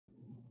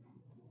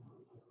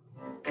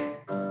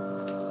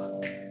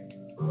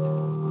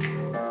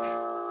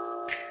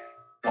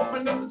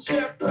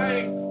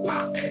champagne.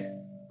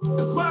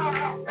 It's my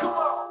house, come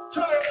on,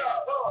 turn it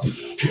up.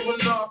 Hear a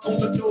knock on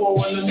the door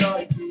when the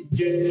night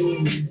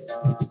begins.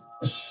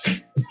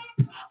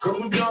 Cause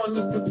we've done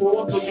this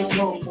before, so you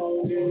come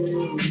on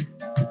in.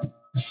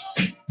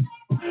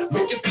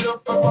 Make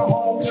yourself at my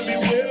home to be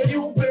where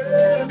you've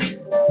been.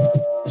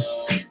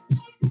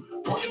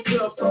 Pour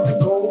yourself something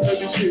cold,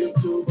 maybe cheers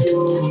to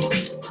good.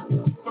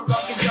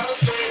 Sometimes you gotta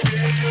stay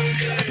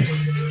in,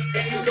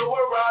 and you know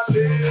where I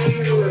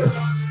live.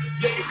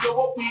 Yeah, you know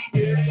what we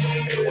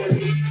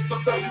is.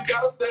 Sometimes you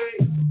gotta stay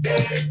in.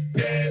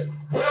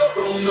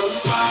 Welcome to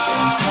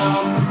my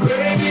house,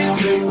 baby,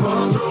 take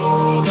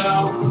control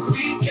now.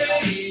 We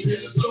can't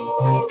even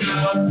slow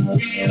down.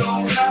 We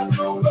don't have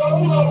to go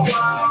a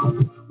while.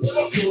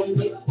 Welcome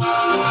to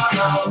my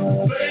house,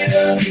 play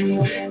the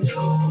music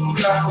too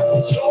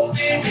loud. Show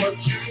me what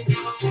you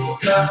do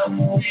now.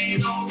 We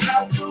don't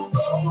have to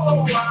go a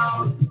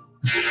while.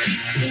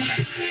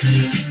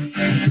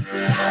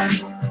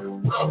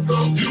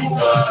 Welcome to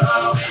my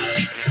house.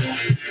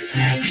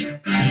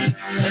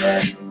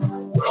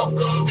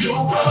 Welcome to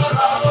my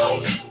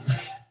house.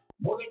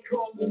 Morning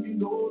comes and you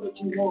know that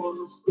you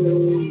wanna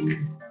stay.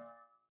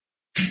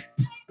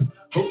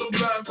 Hold the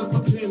blinds and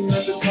pretend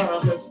that the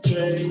time has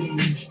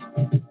changed.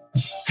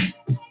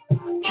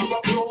 Keep my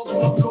clothes on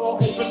the floor,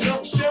 open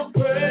up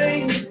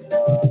champagne.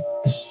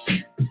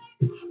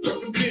 Let's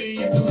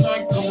continue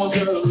tonight, come on,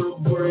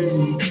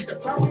 celebrate.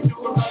 That's how we do.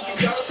 Sometimes you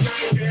gotta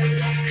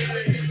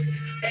stay.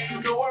 And you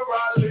know where I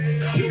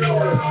live. You know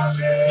where I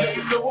live. Yeah,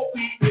 you know what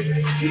we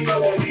did. You know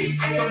what we did.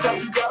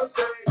 Sometimes you gotta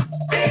stay.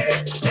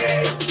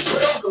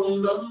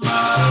 Welcome to my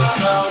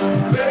house,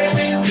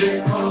 baby,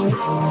 take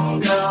control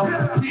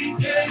now. We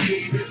can't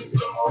even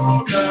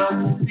slow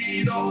down.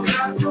 We don't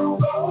have to go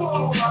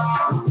a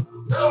while.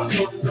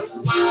 Welcome to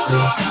my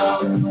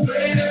house,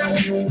 play that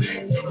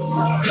music too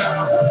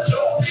loud.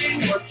 Show me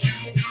what you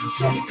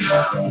do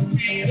now.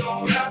 We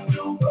don't have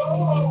to go a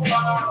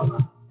while.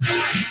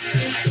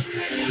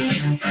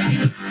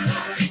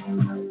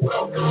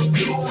 Welcome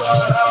to my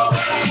house.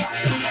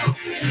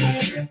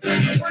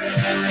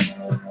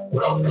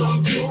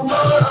 Welcome to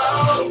my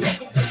house.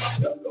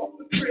 Step off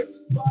the crib,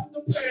 spot the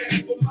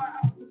bag. But my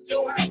house is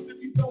your house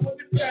if you know what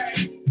it bag.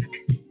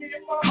 Excuse me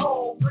if I'm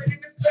home,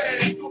 bringing this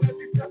bag. Soon as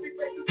we step, we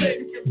take the stage,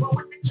 you can run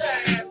with me,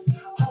 Chad.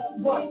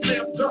 Home run,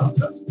 slam dunk,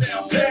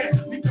 touchdown,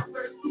 pass. We got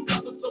first two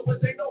numbers, so when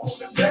they know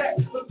holding back.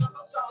 Another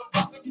shot of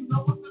vodka, you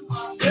know what's in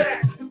my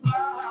bag. It's my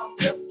house,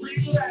 just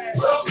relax.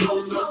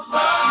 Welcome to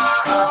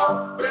my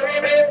house,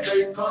 baby,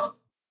 take control.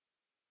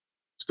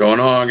 What's going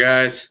on,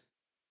 guys?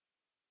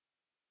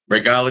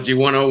 Breakology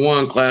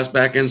 101 class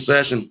back in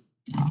session.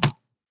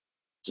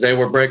 Today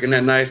we're breaking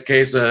that nice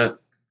case of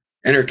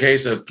inner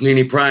case of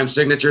Panini Prime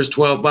signatures,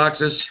 12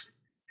 boxes.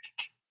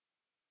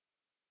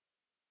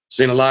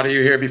 Seen a lot of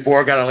you here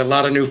before. Got a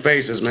lot of new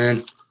faces,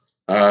 man.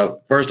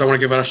 First, I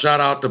want to give a shout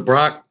out to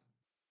Brock.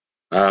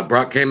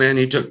 Brock came in.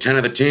 He took 10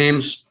 of the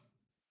teams.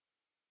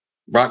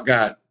 Brock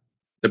got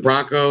the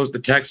Broncos, the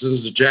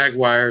Texans, the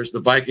Jaguars, the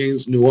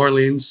Vikings, New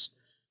Orleans,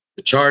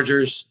 the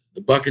Chargers, the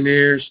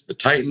Buccaneers, the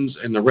Titans,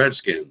 and the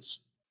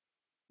Redskins.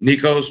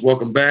 Nikos,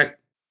 welcome back.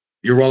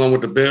 You're rolling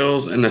with the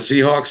Bills and the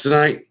Seahawks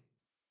tonight.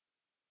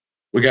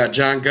 We got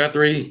John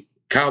Guthrie,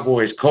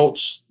 Cowboys,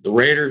 Colts, the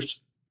Raiders.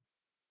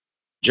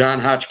 John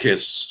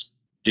Hotchkiss,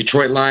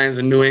 Detroit Lions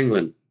and New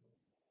England.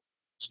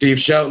 Steve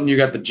Shelton, you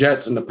got the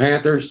Jets and the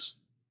Panthers.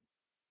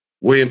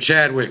 William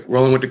Chadwick,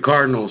 rolling with the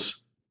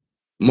Cardinals.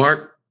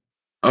 Mark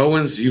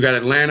Owens, you got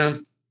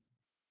Atlanta.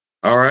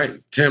 All right.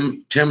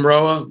 Tim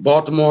Roa,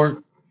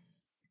 Baltimore.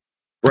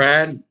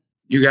 Brad,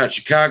 you got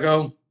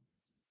Chicago.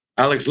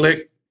 Alex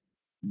Lick,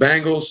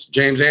 Bengals.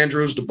 James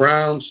Andrews, the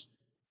Browns.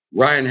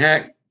 Ryan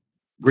Hack,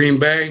 Green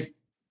Bay.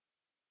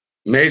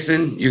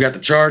 Mason, you got the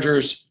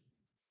Chargers.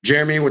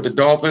 Jeremy with the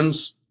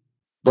Dolphins.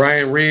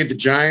 Brian Reed, the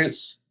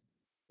Giants.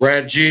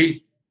 Brad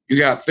G, you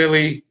got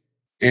Philly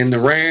and the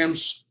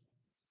Rams.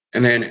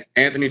 And then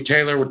Anthony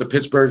Taylor with the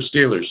Pittsburgh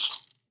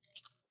Steelers.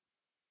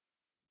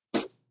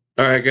 All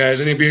right, guys.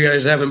 Any of you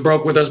guys haven't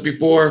broke with us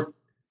before?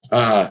 We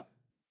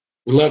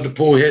love to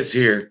pull hits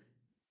here.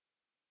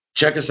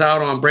 Check us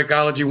out on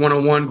Breakology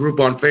 101 group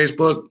on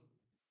Facebook.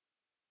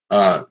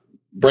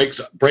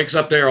 Breaks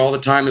up there all the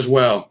time as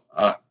well.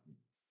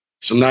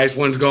 Some nice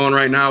ones going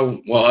right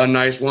now. Well, a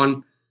nice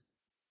one.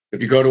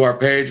 If you go to our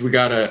page, we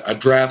got a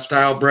draft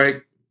style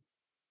break.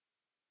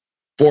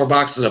 4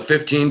 boxes of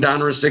 15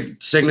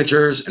 Donruss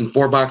signatures and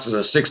 4 boxes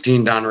of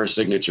 16 Donruss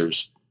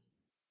signatures.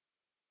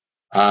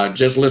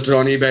 Just listed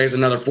on eBay is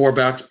another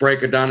 4-box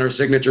break of Donruss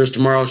signatures.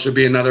 Tomorrow should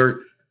be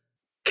another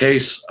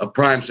case of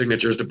Prime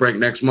signatures to break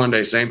next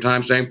Monday. Same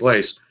time, same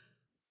place.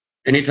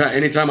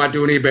 Anytime I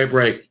do an eBay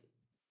break,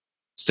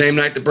 same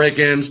night the break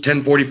ends,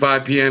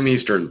 10:45 p.m.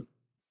 Eastern.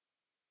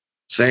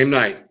 Same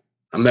night.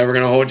 I'm never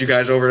going to hold you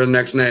guys over to the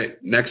next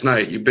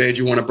night. You bid,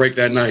 you want to break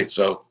that night.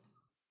 So,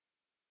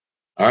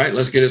 all right,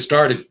 let's get it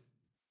started.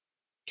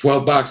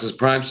 12 boxes,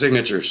 Prime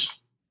signatures.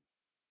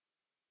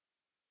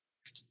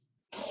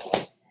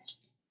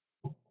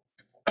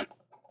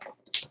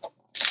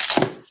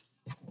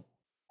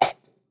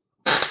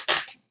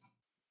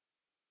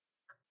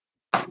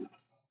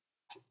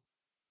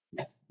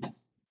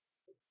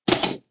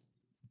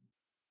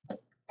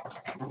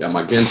 Got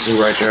my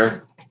Ginsu right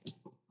there.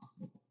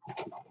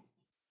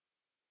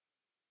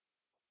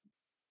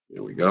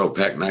 There we go.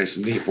 Packed nice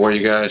and neat for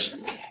you guys.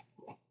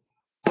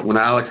 Want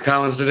Alex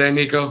Collins today,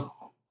 Nico?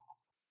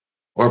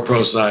 Or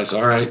Pro Size?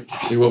 All right.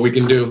 See what we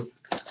can do.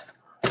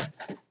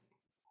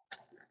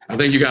 I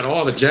think you got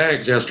all the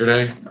Jags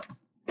yesterday.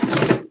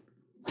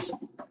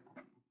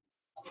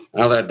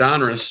 Now that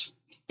Donruss.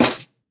 All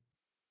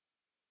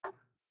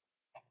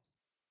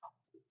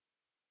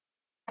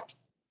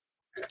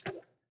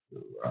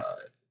right.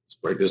 Let's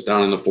break this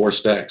down into 4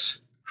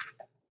 stacks.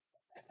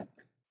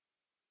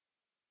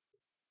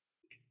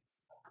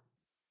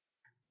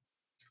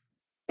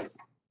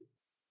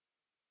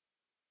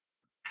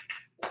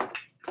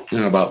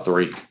 And about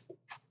 3.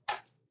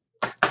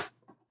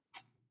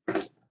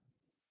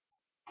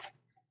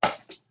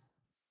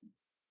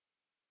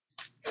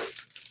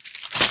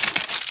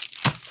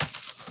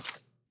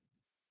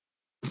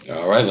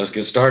 All right, let's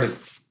get started.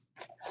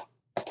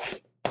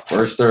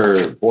 First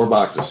third, 4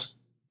 boxes.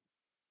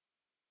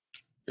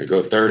 We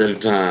go third at a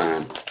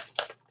time.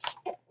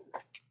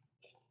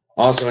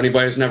 Also,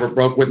 anybody who's never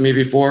broke with me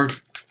before,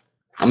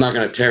 I'm not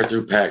going to tear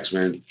through packs,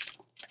 man.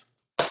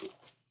 If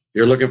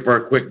you're looking for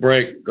a quick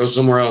break, go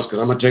somewhere else because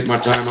I'm going to take my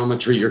time. I'm going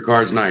to treat your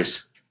cards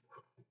nice.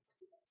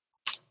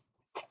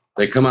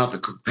 They come out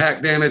the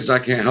pack damaged, I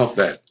can't help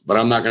that. But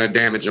I'm not going to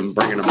damage them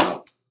bringing them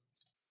out.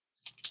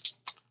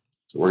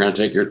 So we're going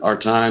to take our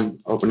time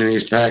opening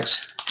these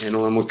packs,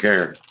 handle them with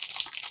care.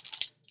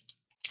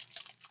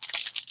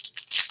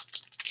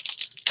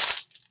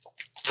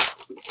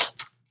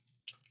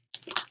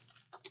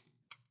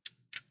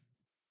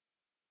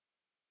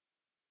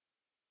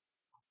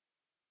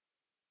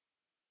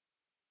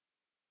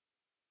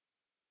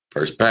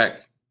 First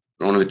pack,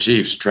 going to the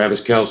Chiefs,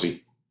 Travis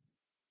Kelce.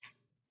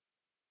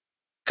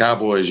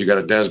 Cowboys, you got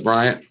a Dez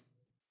Bryant.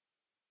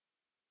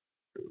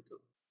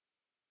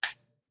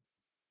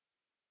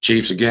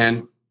 Chiefs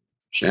again,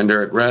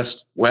 Shanderick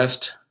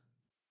West.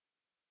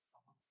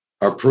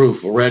 Our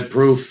proof, a red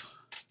proof.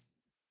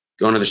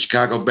 Going to the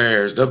Chicago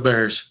Bears, the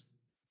Bears.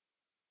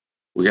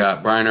 We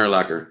got Brian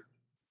Urlacher.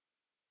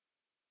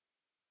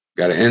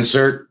 Got an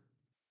insert,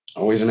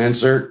 always an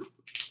insert. I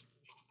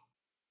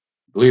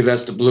believe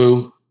that's the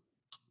blue.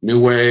 New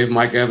Wave,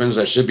 Mike Evans,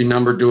 that should be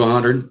numbered to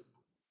 100.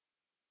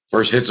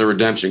 First hit's a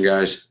redemption,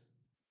 guys.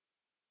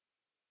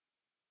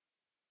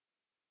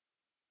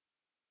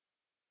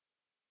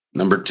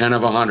 Number 10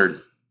 of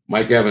 100,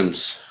 Mike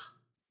Evans.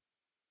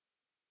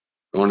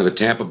 Going to the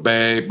Tampa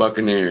Bay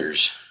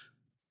Buccaneers.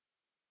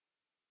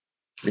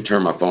 Let me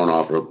turn my phone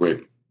off real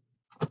quick.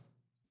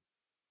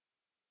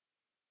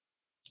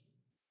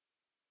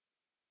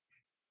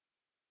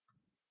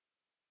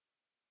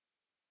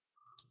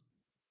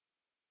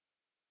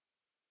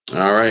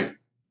 All right.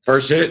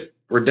 First hit,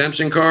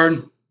 redemption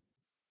card.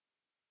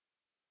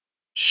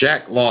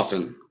 Shaq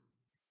Lawson.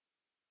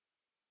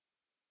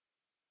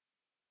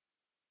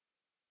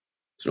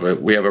 So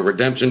we have a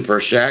redemption for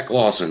Shaq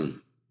Lawson.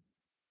 I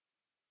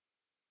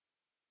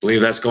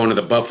believe that's going to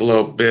the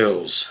Buffalo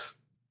Bills,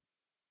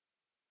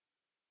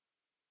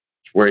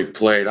 where he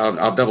played.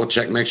 I'll double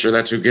check, make sure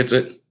that's who gets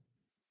it.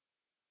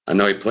 I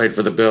know he played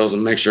for the Bills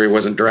and make sure he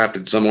wasn't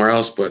drafted somewhere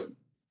else, but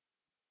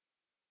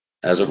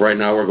as of right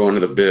now, we're going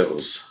to the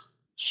Bills.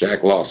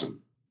 Shaq Lawson.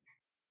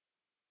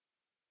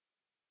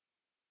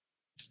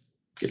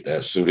 Get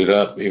that suited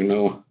up, even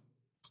though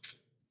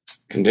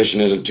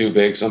condition isn't too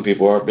big. Some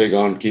people are big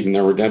on keeping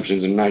their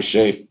redemptions in nice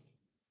shape.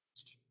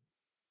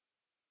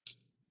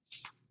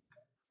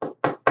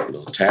 A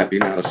little tappy,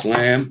 not a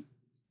slam.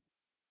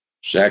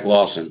 Shaq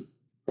Lawson,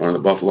 going to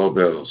the Buffalo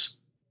Bills.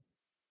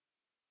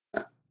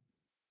 All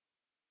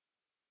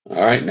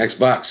right, next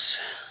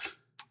box.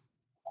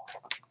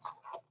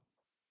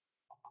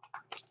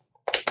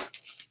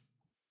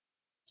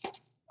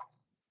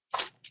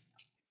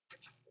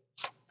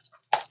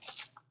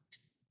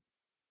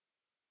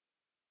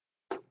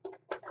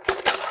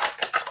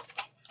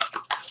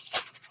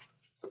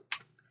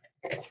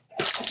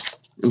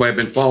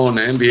 Anybody been following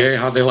the NBA?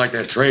 How'd they like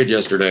that trade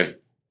yesterday?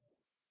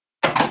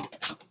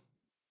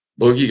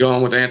 Boogie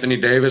going with Anthony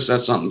Davis.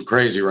 That's something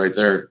crazy right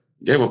there.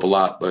 Gave up a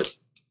lot, but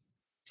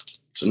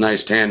it's a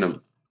nice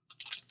tandem.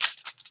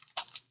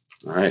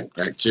 All right,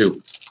 back 2.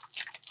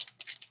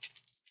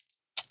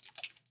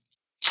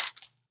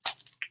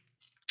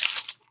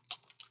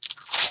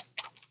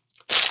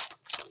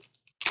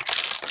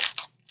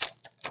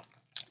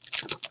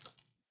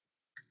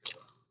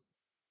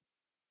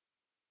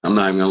 I'm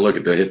not even going to look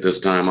at the hit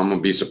this time. I'm going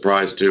to be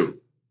surprised too.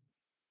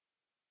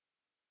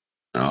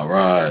 All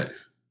right.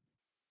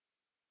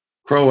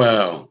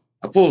 Crowell.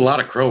 I pulled a lot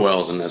of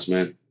Crowells in this,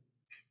 man.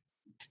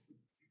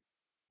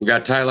 We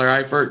got Tyler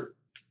Eifert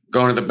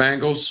going to the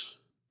Bengals.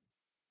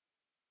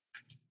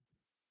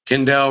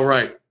 Kendall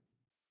Wright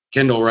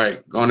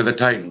going to the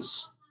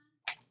Titans.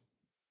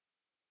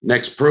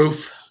 Next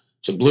proof.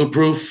 It's a blue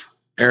proof.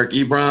 Eric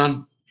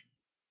Ebron.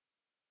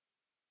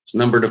 It's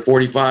numbered to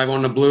 45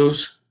 on the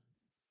Blues.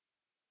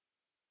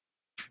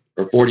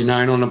 Or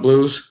 49 on the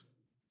Blues.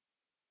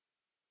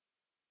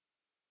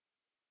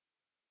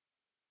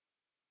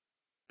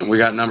 And we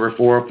got number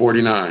 4 of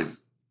 49.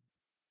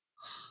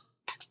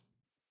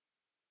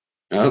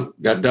 Oh,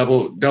 got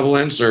double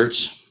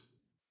inserts.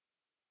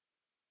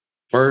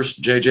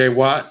 First, J.J.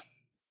 Watt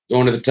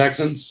going to the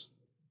Texans.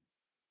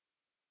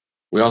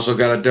 We also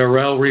got a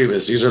Darrelle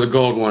Revis. These are the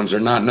gold ones. They're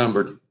not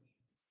numbered.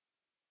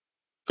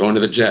 Going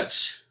to the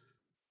Jets.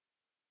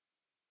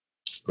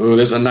 Ooh,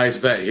 there's a nice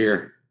vet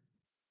here.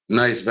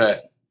 Nice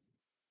vet.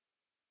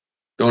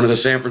 Going to the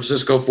San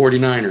Francisco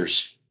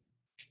 49ers.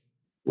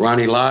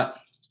 Ronnie Lott.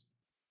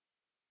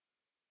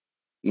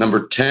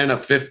 Number 10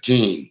 of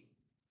 15.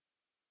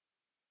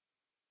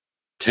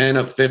 10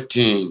 of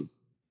 15.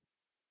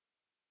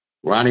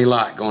 Ronnie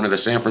Lott going to the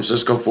San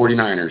Francisco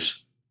 49ers.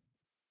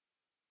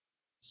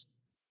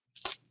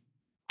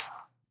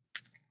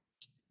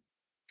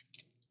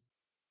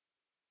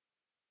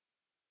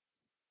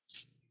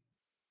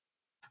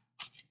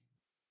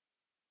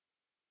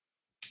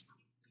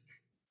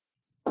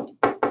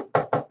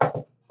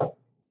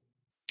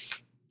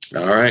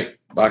 All right,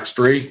 box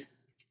 3.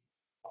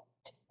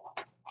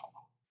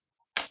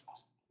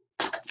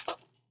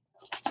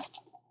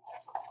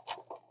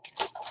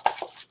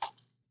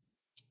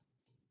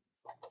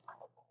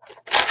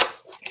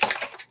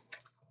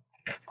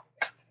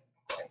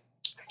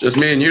 Just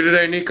me and you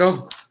today,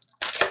 Nico?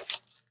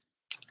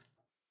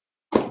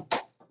 All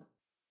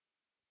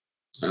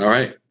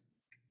right,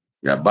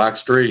 got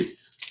box 3.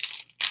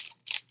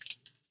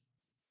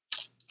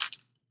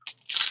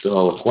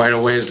 Still quite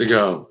a ways to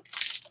go.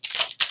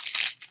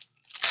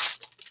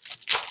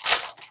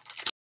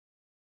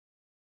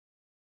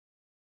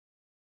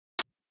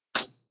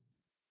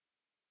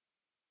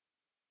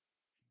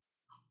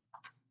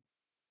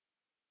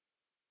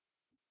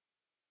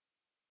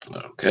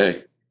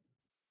 Okay.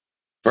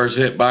 First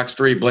hit, box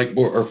 3,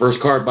 first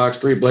card, box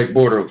 3, Blake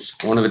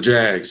Bortles, one of the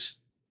Jags.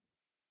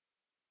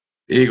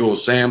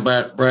 Eagles, Sam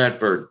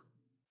Bradford.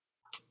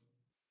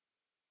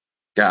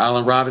 Got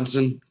Allen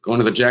Robinson going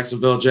to the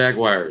Jacksonville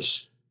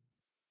Jaguars.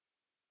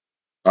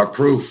 Our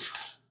proof,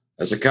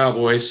 that's the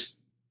Cowboys.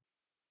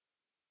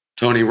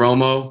 Tony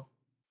Romo.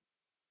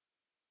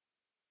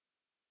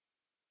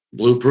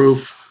 Blue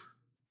proof,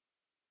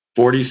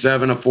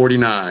 47 of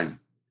 49.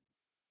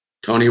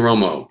 Tony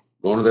Romo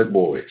going to the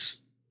boys.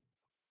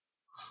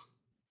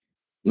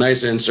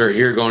 Nice insert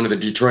here going to the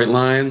Detroit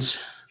Lions.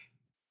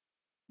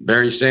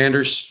 Barry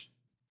Sanders.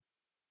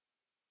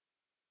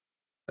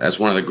 That's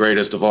one of the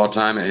greatest of all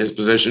time at his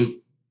position.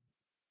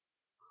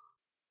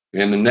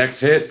 And the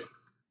next hit,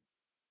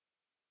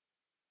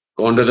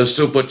 going to the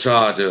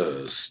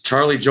Superchargers.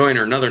 Charlie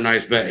Joyner, another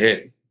nice vet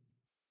hit.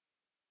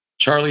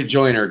 Charlie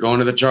Joyner going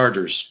to the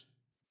Chargers.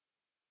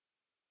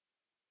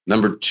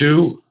 Number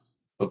 2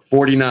 of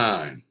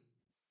 49.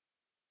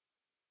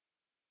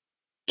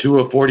 2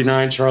 of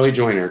 49, Charlie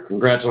Joyner.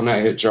 Congrats on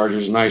that hit,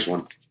 Chargers. Nice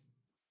one.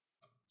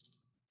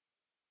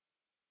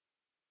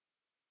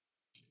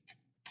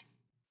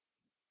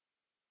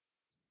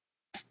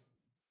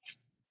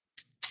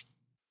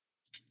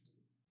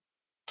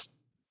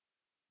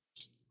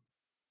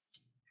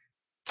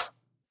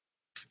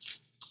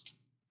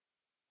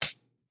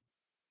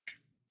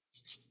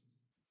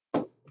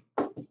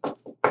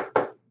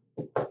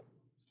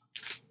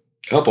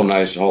 Couple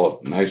nice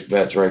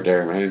bets right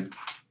there, man.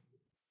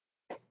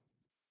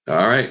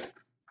 All right.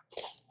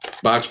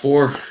 Box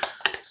 4,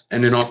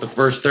 ending off the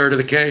first third of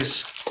the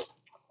case.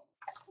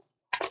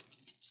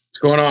 What's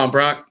going on,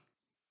 Brock?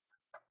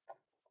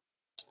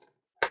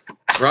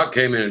 Brock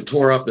came in and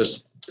tore up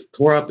this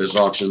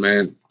auction,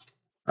 man.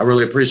 I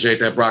really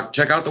appreciate that, Brock.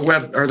 Check out the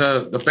web or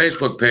the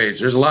Facebook page.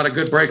 There's a lot of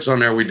good breaks on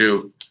there we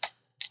do.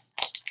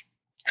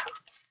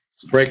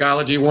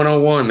 Breakology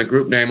 101, the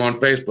group name on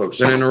Facebook.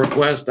 Send in a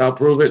request, I'll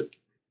prove it.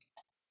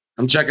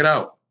 Come check it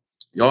out.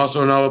 You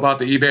also know about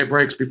the eBay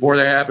breaks before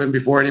they happen,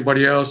 before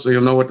anybody else, so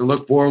you'll know what to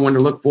look for, when to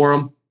look for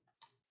them.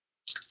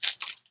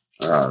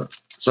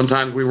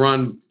 Sometimes we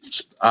run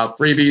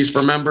freebies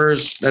for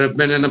members that have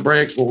been in the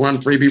breaks. We'll run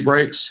freebie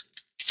breaks,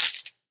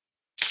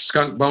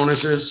 skunk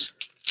bonuses,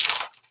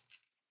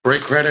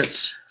 break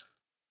credits.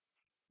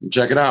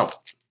 Check it out.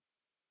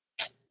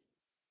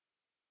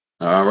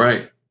 All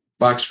right,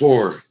 box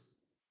 4.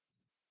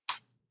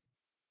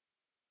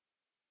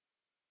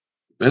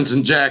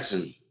 Vincent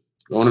Jackson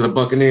going to the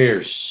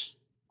Buccaneers.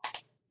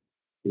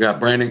 We got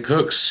Brandon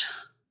Cooks,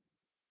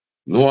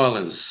 New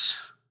Orleans.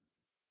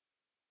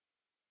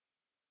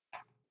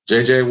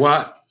 J.J.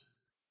 Watt,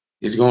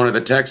 he's going to the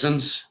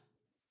Texans.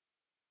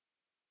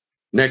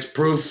 Next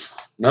proof,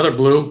 another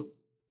blue.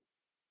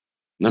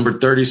 Number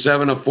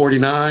 37 of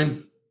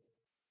 49.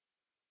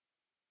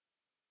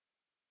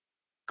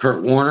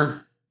 Kurt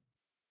Warner.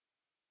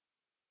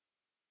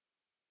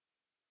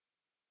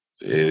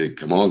 Hey,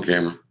 come on,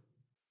 camera.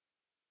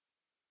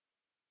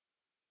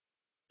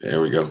 There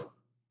we go.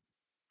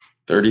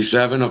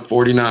 37 of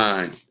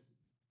 49.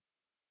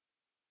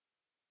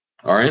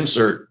 Our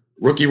insert,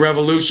 Rookie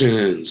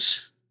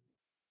Revolutions.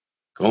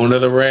 Going to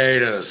the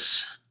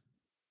Raiders.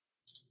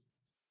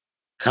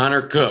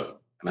 Connor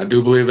Cook. And I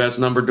do believe that's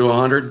numbered to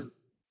 100.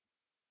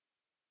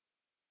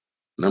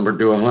 Numbered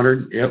to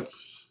 100, yep.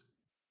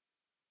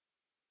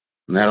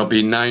 And that'll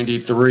be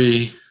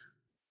 93.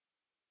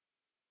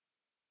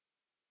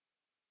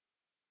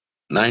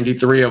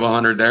 93 of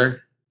 100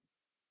 there.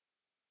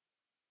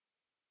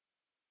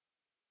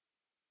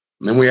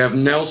 And then we have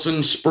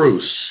Nelson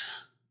Spruce.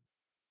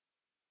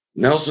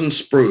 Nelson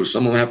Spruce.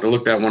 I'm going to have to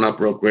look that one up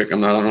real quick. I'm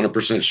not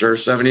 100% sure.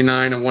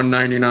 79 of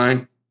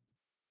 199.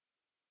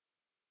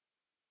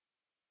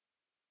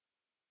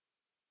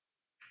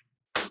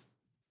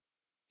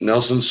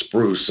 Nelson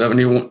Spruce.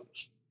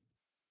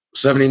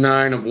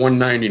 79 of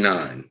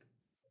 199.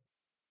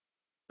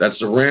 That's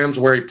the Rams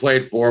where he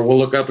played for. We'll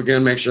look up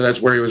again, make sure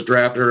that's where he was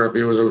drafted or if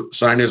he was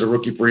signed as a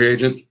rookie free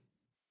agent.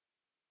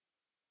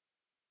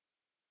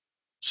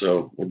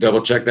 So we'll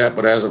double check that.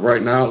 But as of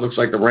right now, it looks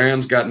like the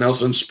Rams got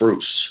Nelson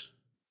Spruce.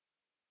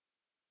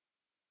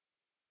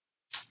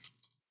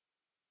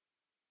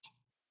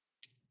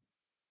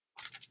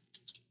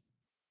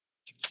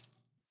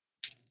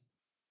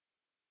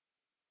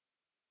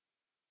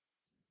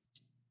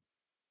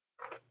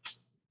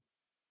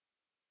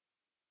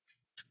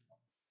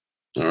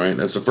 All right,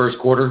 that's the first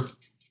quarter.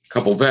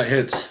 Couple vet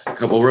hits, a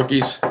couple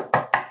rookies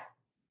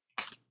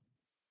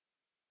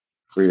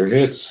for your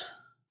hits.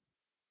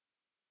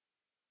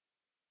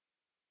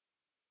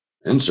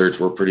 Inserts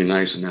were pretty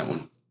nice in that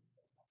one.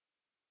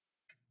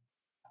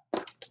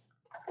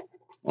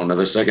 On to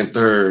the second,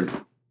 third.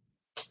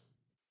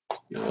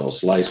 Get a little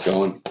slice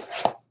going.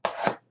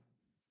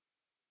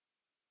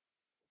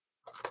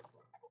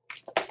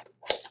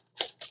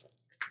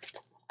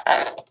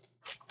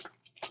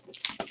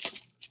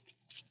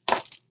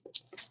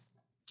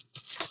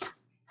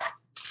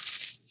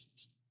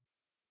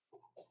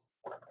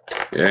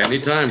 Yeah,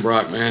 anytime,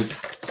 Brock, man.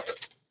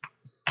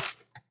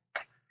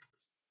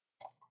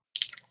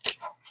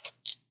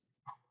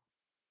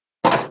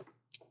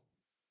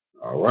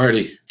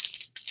 Alrighty.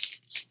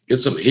 Get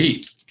some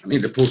heat. I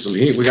need to pull some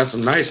heat. We got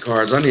some nice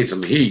cards. I need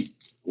some heat.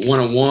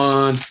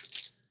 101.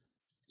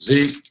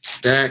 Zeke,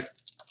 Dak.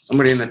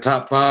 Somebody in the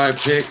top 5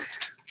 pick.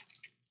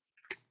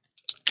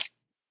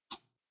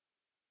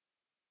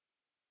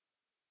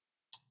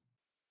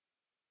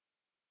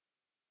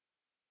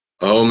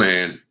 Oh,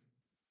 man.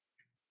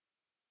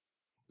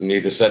 I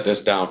need to set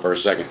this down for a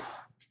second.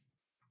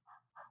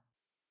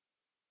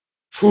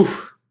 Whew.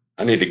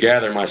 I need to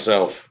gather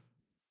myself.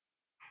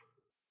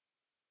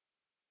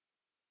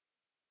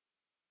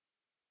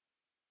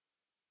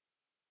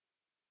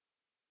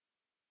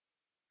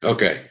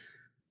 Okay.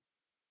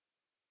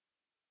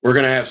 We're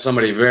going to have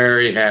somebody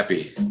very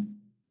happy.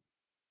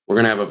 We're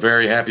going to have a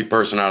very happy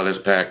person out of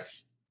this pack.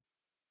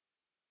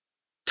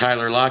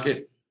 Tyler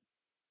Lockett.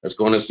 That's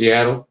going to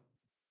Seattle.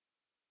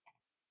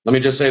 Let me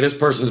just say this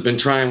person's been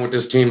trying with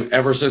this team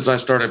ever since I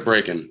started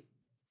breaking.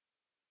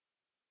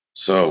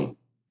 So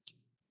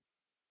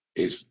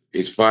he's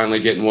finally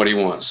getting what he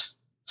wants.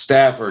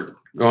 Stafford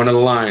going to the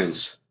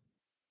Lions.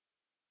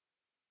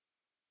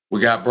 We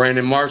got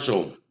Brandon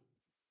Marshall,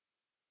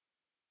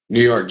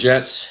 New York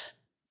Jets.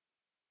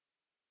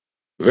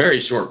 Very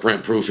short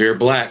print proof here,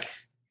 black.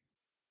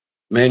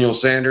 Emmanuel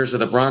Sanders of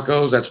the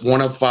Broncos. That's 1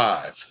 of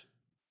 5.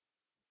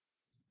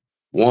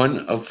 1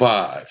 of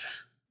 5.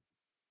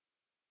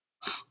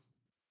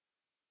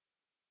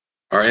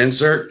 Our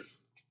insert,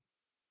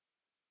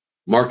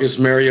 Marcus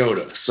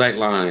Mariota,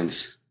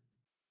 sightlines.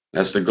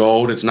 That's the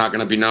gold. It's not going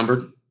to be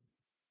numbered.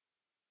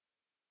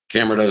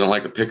 Camera doesn't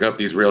like to pick up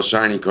these real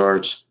shiny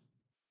cards.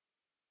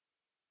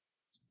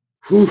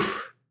 Whew.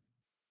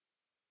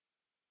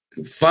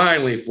 And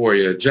finally for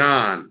you,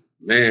 John.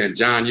 Man,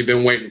 John, you've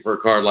been waiting for a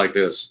card like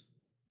this.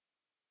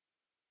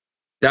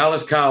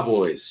 Dallas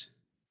Cowboys.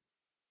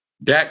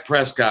 Dak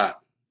Prescott.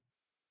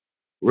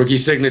 Rookie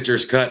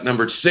signatures cut,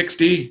 numbered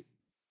 60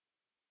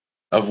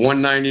 of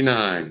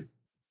 199.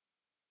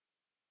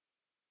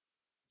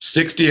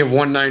 60 of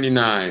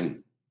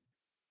 199.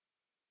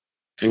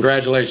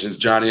 Congratulations,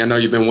 Johnny. I know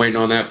you've been waiting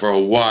on that for a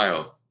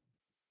while.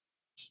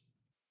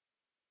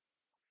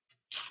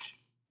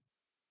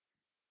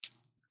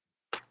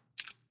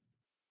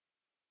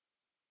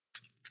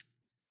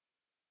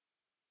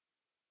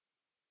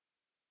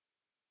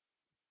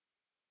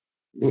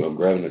 Ooh, I'm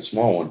grabbing a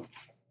small one.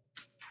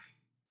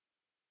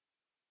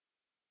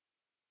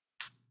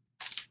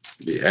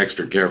 Be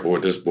extra careful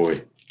with this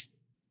boy.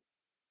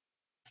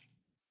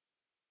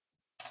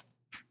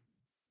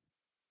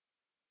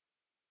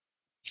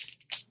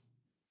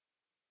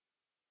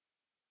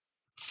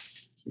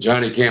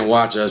 Johnny can't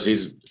watch us.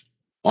 He's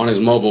on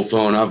his mobile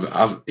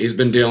phone. He's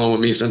been dealing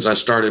with me since I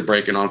started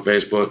breaking on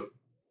Facebook.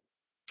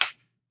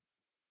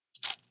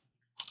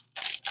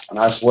 And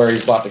I swear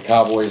he's bought the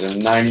Cowboys in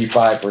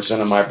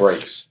 95% of my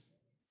breaks.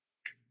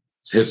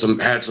 He's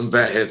had some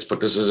vet hits, but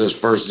this is his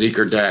first Zeke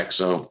or Dak,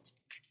 so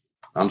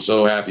I'm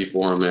so happy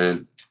for him,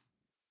 man.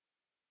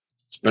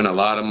 Spent a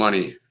lot of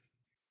money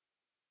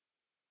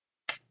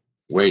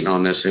waiting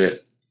on this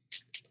hit.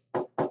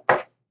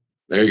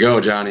 There you go,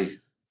 Johnny.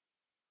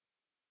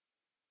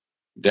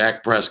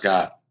 Dak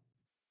Prescott.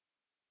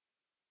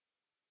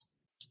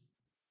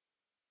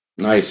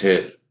 Nice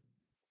hit.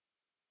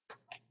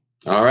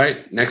 All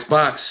right, next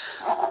box.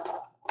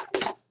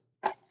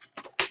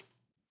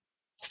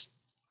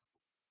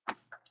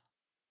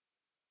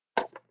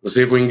 Let's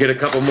see if we can get a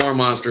couple more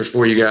monsters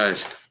for you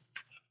guys.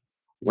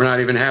 We're not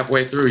even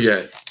halfway through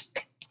yet.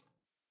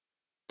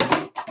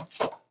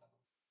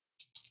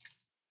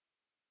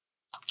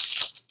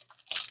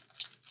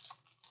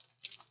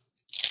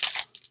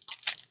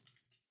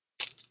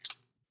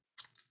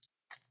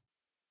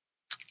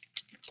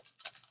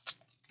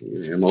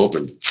 I'm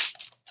open.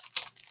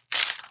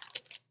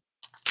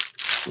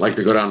 I like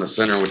to go down the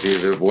center with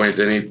these to avoid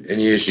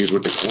any issues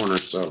with the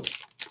corners. So.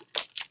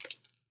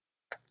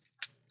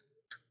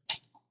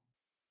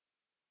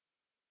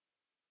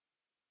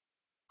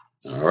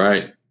 All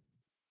right.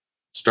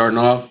 Starting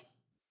off,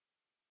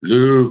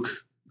 Luke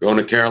going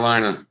to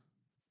Carolina.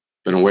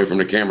 Been away from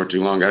the camera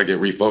too long. Got to get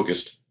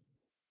refocused.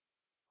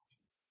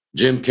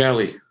 Jim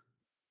Kelly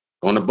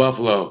going to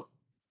Buffalo.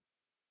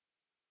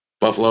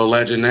 Buffalo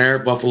legend there.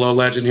 Buffalo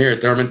legend here.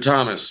 Thurman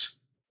Thomas.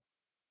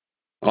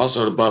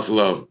 Also to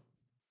Buffalo.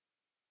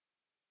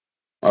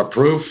 Our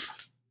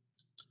proof.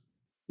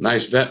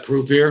 Nice vet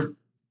proof here.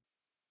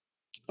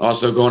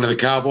 Also going to the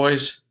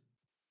Cowboys.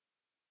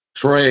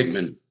 Troy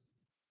Aikman.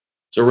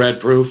 It's a red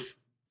proof.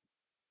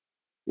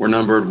 We're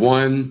numbered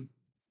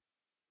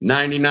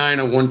 199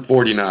 and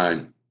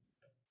 149.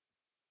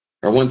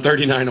 Or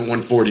 139 and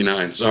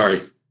 149,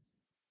 sorry.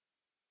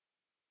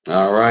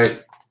 All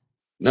right.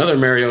 Another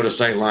Mariota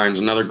sight lines,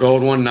 another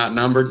gold one, not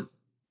numbered.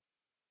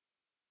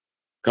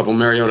 Couple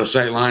Mariota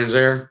sight lines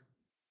there.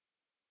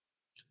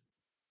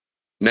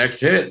 Next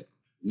hit,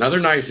 another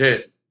nice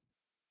hit.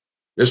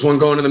 This one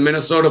going to the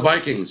Minnesota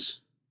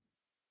Vikings.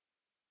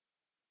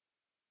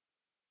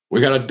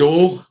 We got a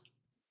duel.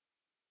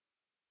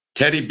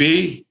 Teddy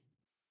B.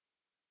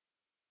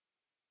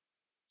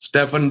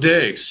 Stefan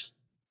Diggs.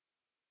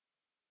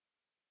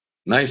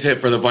 Nice hit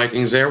for the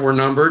Vikings there. We're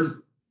numbered.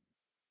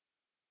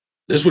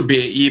 This would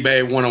be an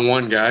eBay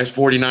 101, guys.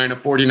 49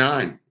 of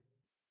 49.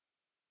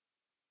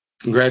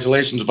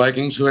 Congratulations,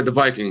 Vikings. Who had the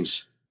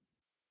Vikings?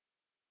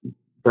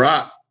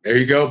 Brock. There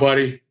you go,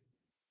 buddy.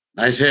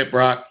 Nice hit,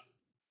 Brock.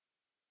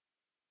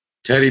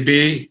 Teddy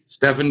B.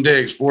 Stefan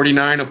Diggs.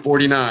 49 of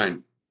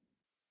 49.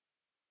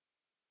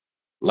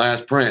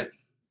 Last print.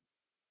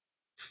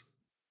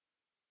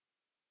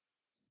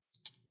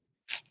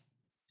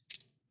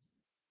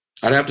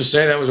 I'd have to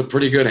say that was a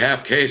pretty good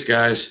half case,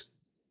 guys.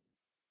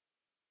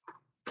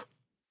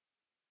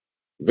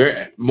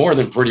 More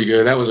than pretty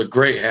good. That was a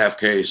great half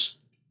case.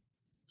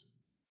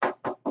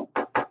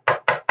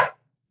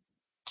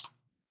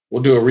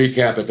 We'll do a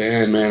recap at the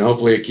end, man.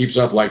 Hopefully it keeps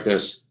up like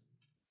this.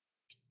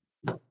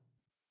 I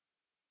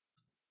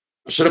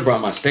should have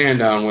brought my stand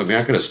down with me.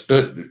 I could have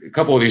stood. A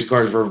couple of these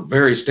cards were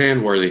very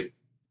stand worthy.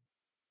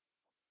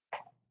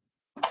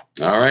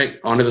 All right,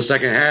 on to the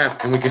second half.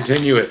 Can we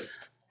continue it?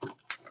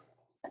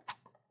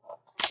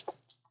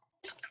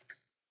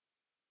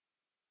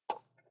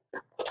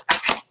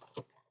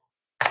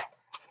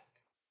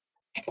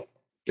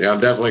 Yeah, I'm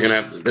definitely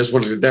gonna have. This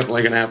one's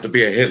definitely gonna have to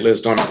be a hit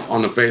list on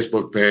the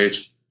Facebook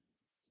page.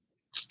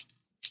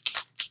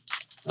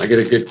 I get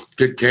a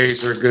good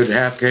case or a good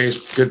half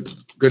case,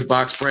 good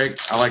box break.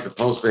 I like to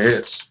post the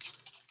hits.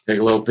 Take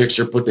a little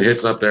picture, put the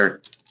hits up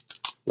there.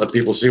 Let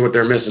people see what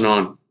they're missing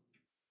on.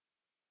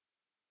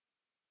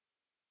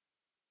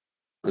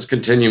 Let's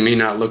continue me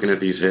not looking at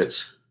these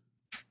hits.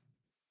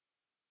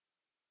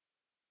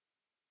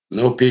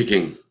 No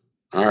peeking.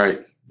 All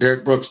right.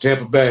 Derek Brooks,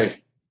 Tampa Bay.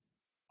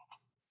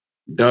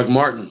 Doug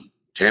Martin,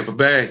 Tampa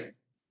Bay.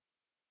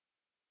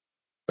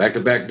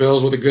 Back-to-back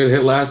Bills with a good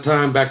hit last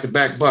time.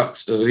 Back-to-back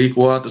Bucks. Does it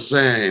equal out the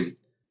same?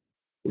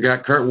 We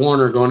got Kurt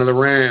Warner going to the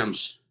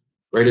Rams.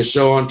 Greatest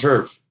show on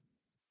turf.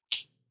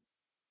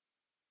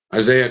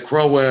 Isaiah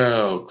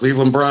Crowell,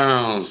 Cleveland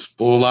Browns.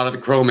 Pull a lot of the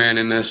Crowman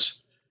in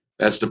this.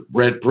 That's the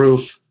red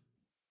proof.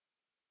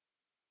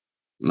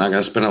 I'm not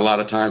going to spend a lot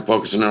of time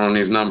focusing on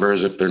these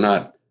numbers if they're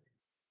not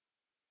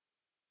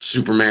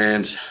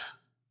Supermans.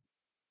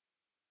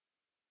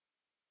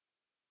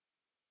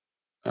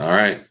 All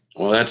right.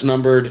 Well, that's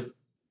numbered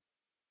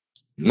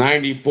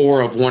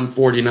 94 of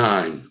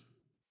 149.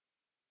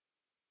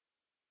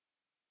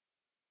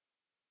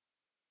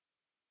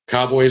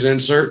 Cowboys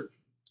insert,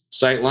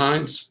 sight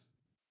lines,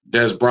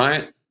 Dez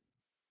Bryant.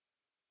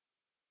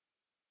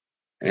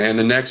 And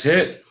the next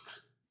hit.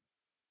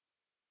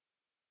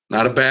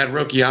 Not a bad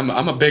rookie. I'm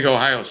a big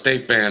Ohio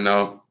State fan,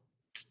 though.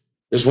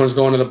 This one's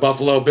going to the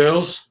Buffalo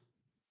Bills.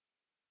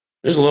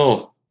 There's a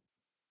little,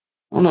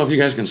 I don't know if you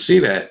guys can see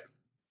that.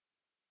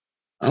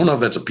 I don't know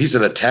if that's a piece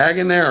of the tag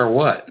in there or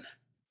what.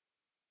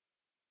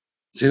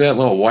 See that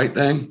little white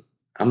thing?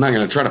 I'm not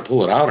going to try to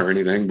pull it out or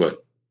anything,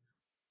 but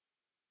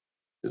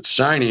it's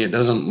shiny. It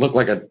doesn't look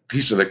like a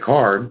piece of the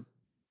card.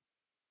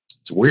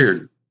 It's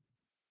weird.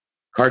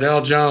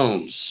 Cardell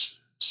Jones,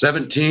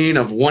 17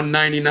 of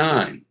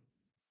 199.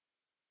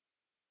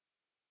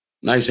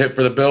 Nice hit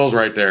for the Bills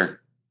right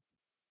there.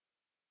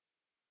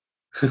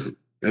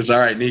 It's all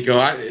right, Nico.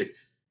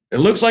 It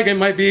looks like it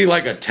might be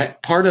like a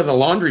part of the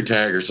laundry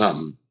tag or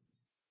something.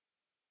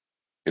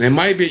 And it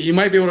might be, you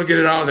might be able to get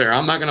it out of there.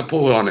 I'm not going to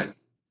pull it on it.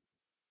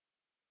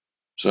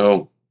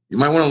 So you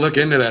might want to look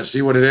into that,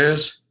 see what it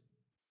is.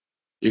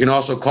 You can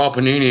also call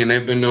Panini, and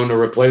they've been known to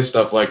replace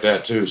stuff like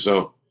that too.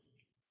 So,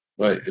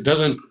 but it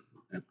doesn't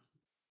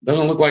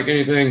look like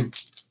anything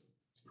too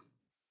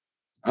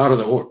out of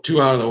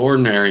the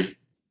ordinary.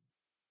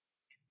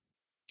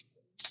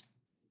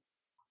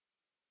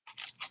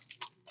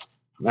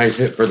 Nice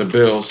hit for the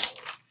Bills.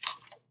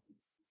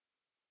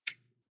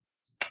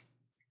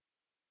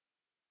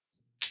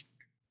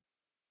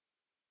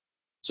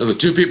 So the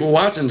two people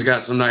watching's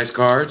got some nice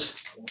cards.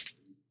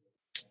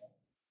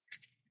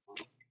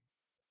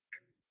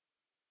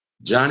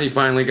 Johnny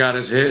finally got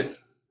his hit.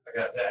 I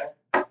got that.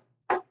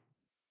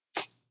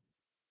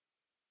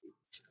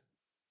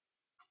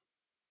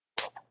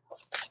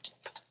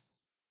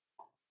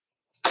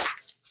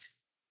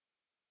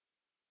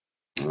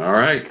 All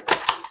right.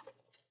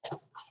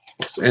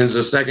 This ends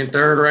the second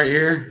third right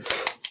here.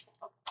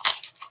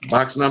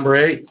 Box number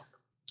 8.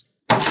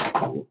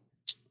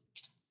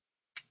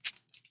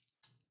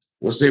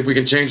 We'll see if we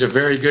can change a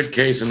very good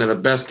case into the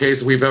best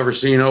case we've ever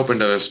seen open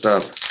to this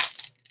stuff.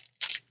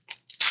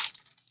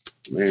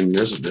 Man,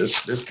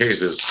 this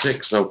case is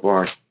sick so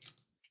far.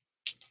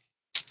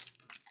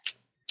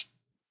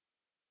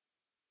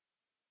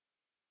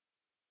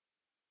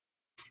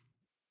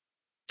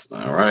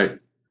 All right.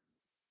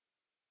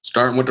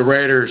 Starting with the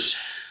Raiders.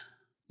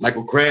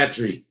 Michael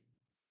Crabtree.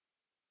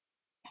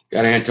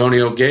 Got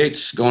Antonio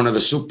Gates going to the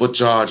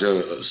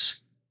Superchargers.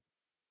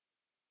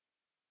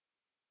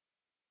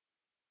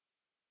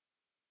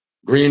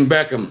 Green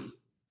Beckham,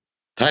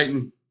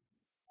 Titan.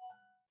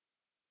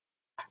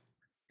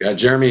 Got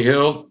Jeremy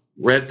Hill,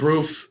 red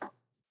proof.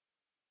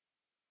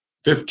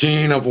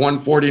 15 of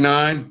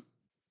 149.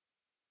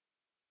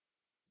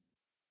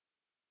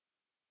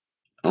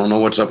 I don't know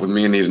what's up with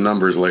me and these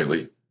numbers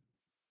lately.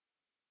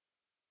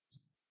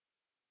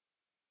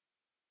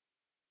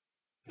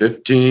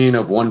 15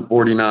 of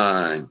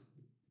 149.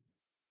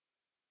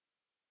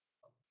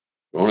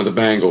 Going to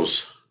the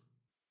Bengals.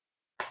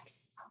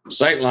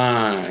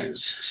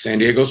 Sightlines, San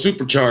Diego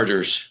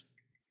Superchargers.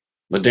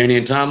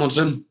 LaDainian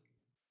Tomlinson.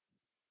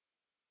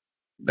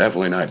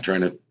 Definitely not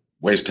trying to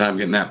waste time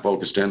getting that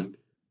focused in.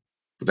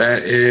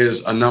 That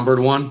is a numbered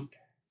one.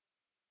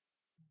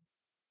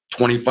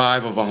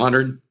 25 of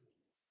 100.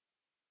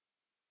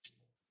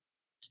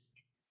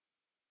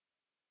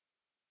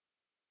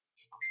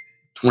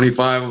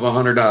 $25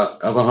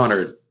 of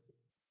 100.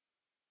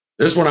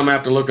 This one I'm gonna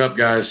have to look up,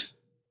 guys.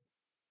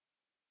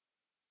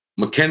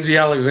 Mackenzie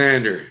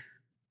Alexander.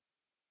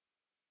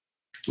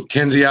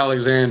 Mackenzie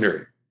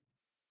Alexander.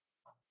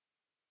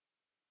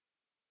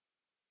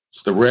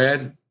 It's the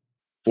red.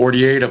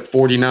 48 of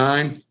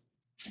 49.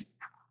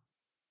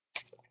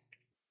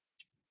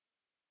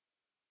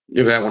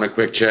 Give that one a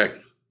quick check.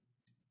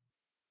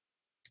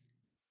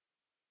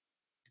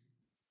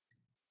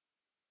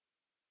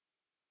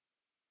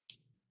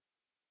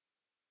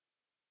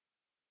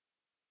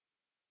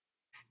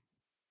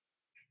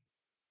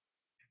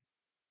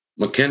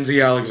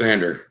 Mackenzie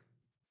Alexander.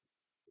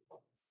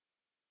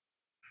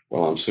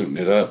 Well, I'm suiting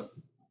it up.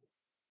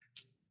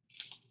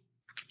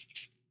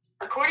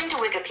 According to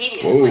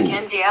Wikipedia, Whoa.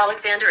 Mackenzie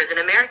Alexander is an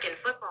American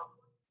football.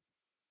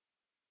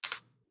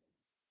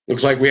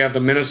 Looks like we have the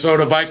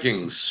Minnesota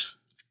Vikings.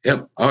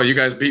 Yep. Oh, you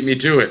guys beat me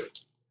to it.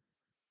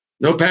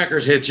 No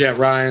Packers hits yet,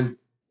 Ryan.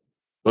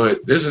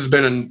 But this has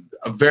been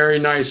a very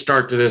nice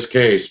start to this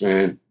case,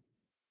 man.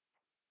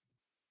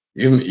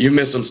 You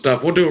missed some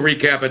stuff. We'll do a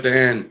recap at the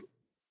end.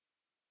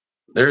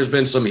 There's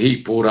been some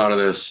heat pulled out of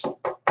this.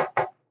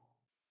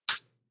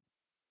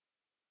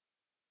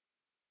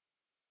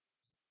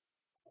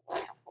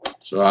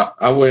 So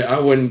I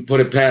wouldn't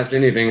put it past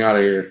anything out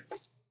of here.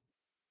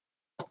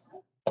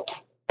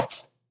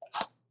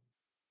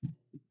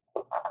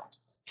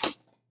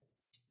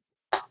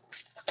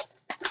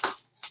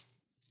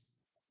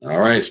 All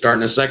right, starting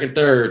the second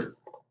third.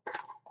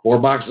 4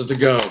 boxes to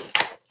go.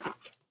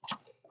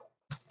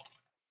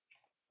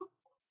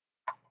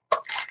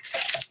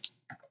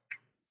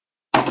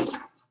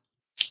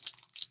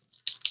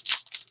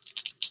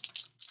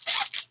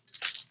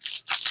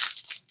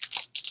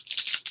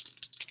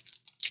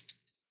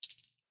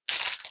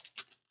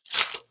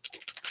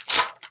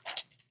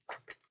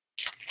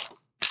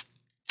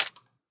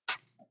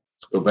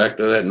 Go back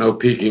to that no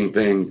peeking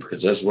thing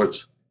because that's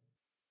what's.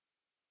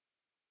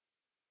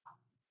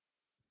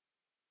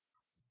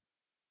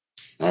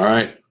 All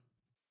right.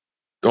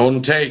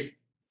 Golden Tate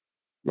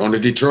going to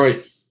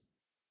Detroit.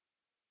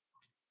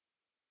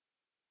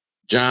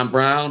 John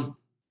Brown,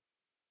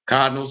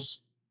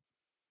 Cardinals.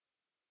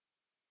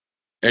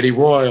 Eddie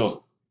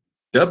Royal,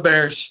 the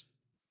Bears.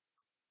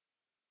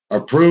 A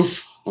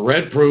proof,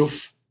 red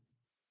proof,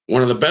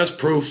 one of the best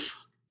proof.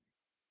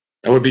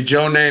 That would be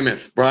Joe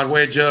Namath,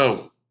 Broadway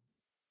Joe.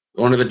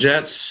 Going to the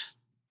Jets.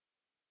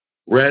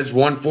 Reds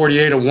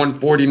 148 of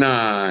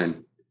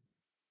 149.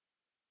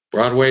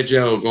 Broadway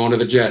Joe going to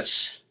the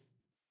Jets.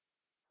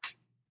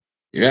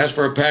 You ask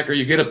for a Packer,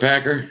 you get a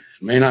Packer. It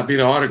may not be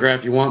the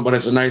autograph you want, but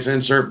it's a nice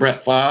insert.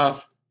 Brett Favre.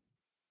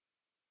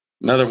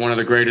 Another one of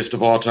the greatest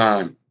of all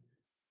time.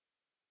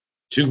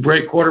 2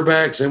 great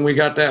quarterbacks, and we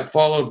got that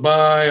followed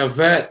by a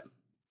vet.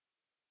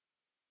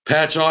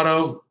 Patch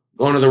auto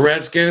going to the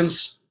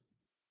Redskins.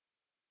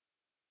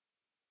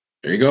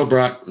 There you go,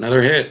 Brock.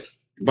 Another hit.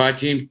 You buy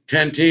 10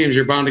 teams,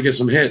 you're bound to get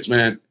some hits,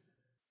 man.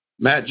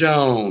 Matt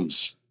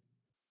Jones.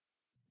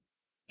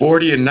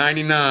 40 and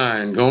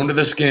 99 going to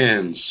the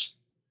Skins.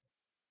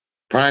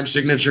 Prime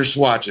signature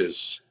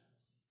swatches.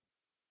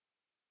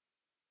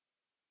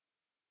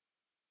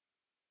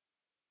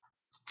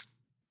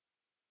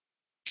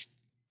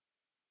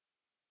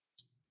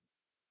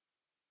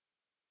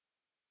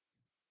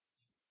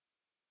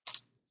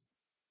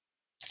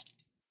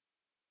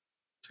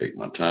 Take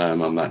my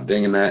time. I'm not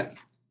dinging that.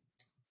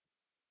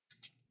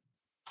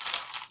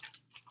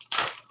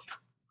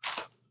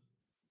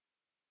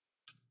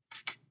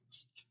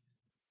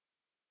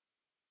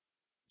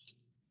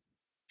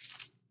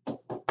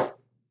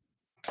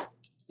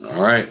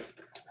 All right.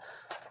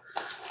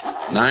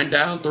 9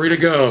 down, 3 to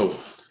go.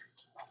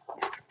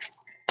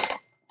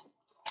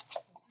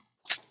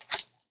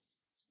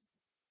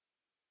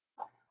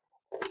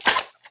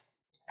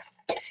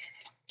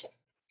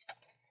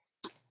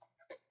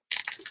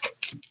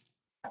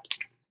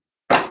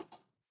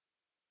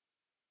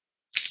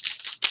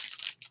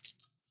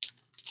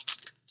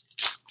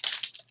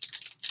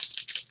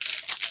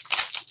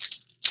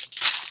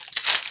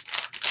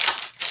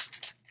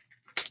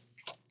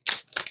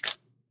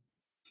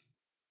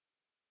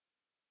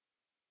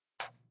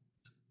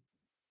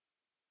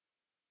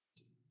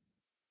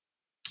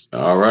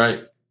 All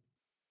right.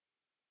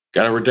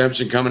 Got a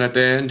redemption coming at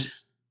the end.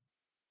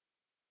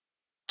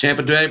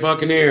 Tampa Bay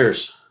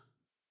Buccaneers.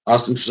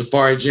 Austin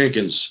Safari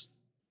Jenkins.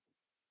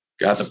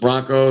 Got the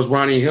Broncos,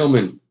 Ronnie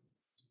Hillman.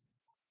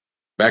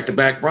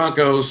 Back-to-back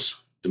Broncos,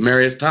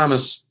 Demaryius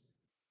Thomas.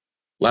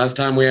 Last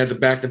time we had the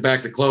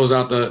back-to-back to close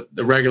out the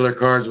regular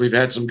cards, we've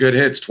had some good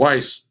hits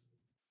twice.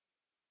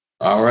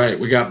 All right,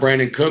 we got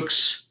Brandon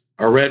Cooks,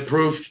 our red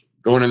proof,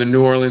 going to the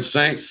New Orleans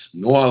Saints.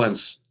 New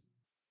Orleans.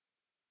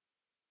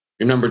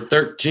 Your number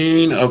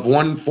 13 of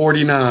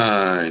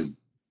 149.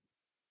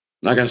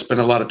 Not going to spend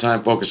a lot of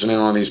time focusing in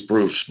on these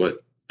proofs, but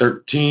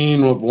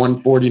 13 of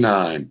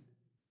 149.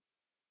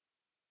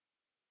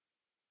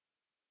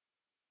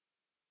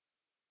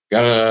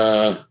 Got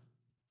a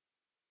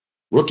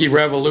rookie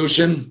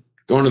revolution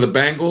going to the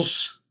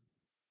Bengals.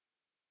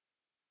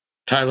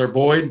 Tyler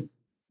Boyd,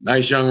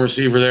 nice young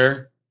receiver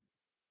there.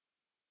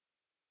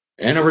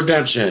 And a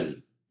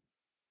redemption.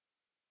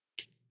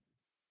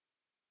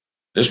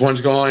 This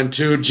one's going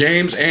to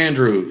James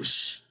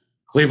Andrews,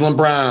 Cleveland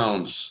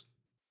Browns.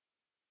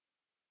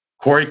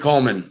 Corey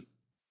Coleman,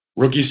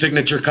 rookie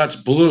signature cuts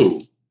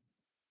blue.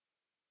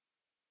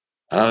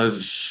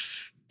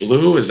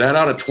 Blue, is that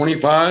out of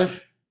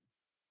 25?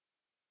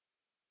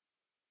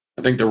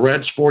 I think the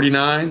red's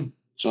 49,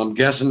 so I'm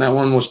guessing that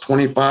one was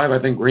 25. I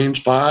think green's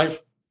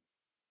 5.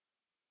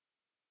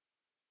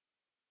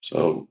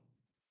 So,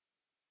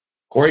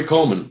 Corey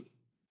Coleman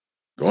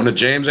going to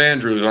James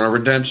Andrews on a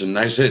redemption.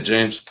 Nice hit,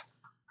 James.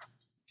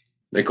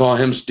 They call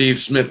him Steve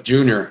Smith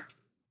Jr.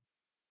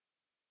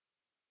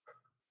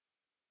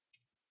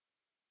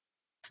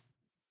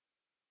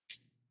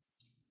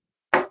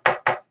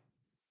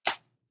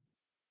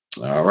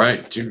 All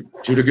right, two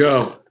to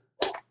go.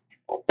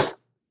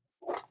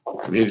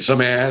 We need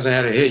somebody that hasn't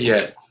had a hit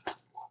yet.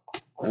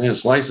 I'm going to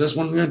slice this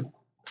one good.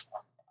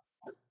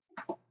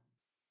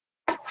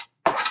 I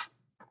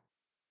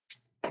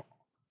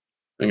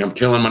think I'm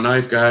killing my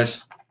knife,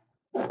 guys.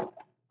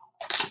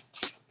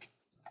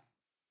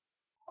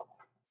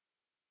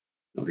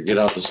 Let me get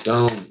out the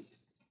stone.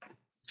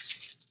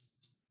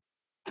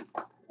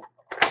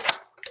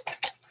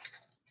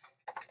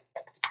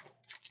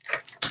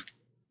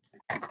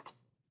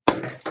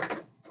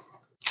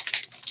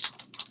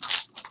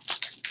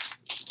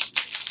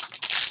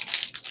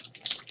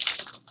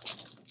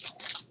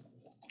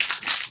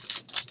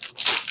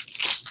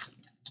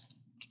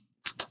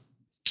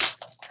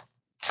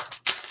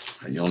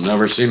 You'll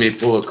never see me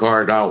pull a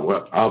card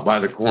out by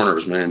the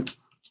corners, man.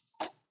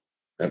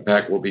 That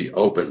pack will be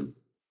open.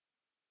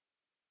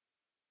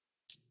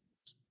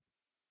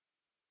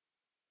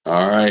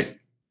 All right.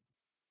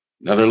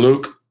 Another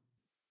Luke,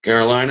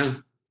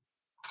 Carolina.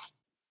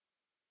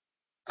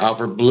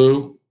 Alfred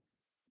Blue,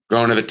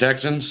 going to the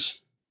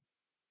Texans.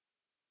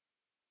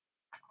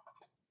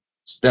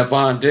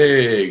 Stephon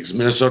Diggs,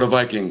 Minnesota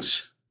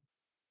Vikings.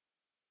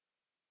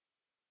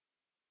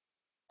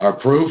 Our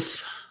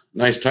proof.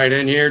 Nice tight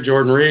end here,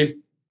 Jordan Reed.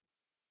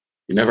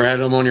 You never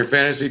had him on your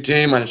fantasy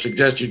team, I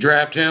suggest you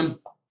draft him.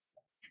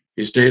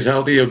 He stays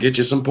healthy, he'll get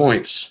you some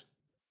points.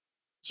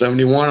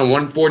 71 and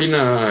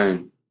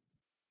 149.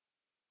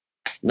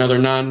 Another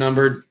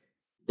non-numbered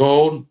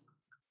gold.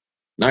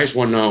 Nice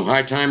one, though.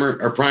 High timer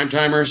or prime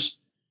timers.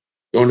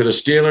 Going to the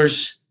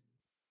Steelers.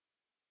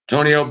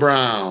 Antonio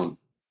Brown.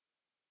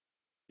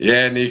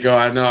 Yeah, Nico,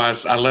 I know.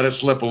 I let it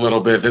slip a little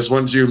bit. This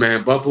one's you,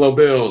 man. Buffalo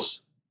Bills.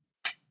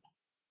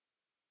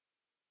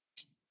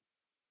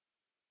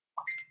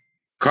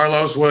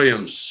 Carlos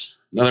Williams.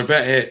 Another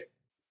vet hit.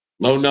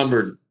 Low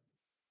numbered.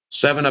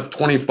 7 of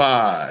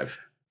 25.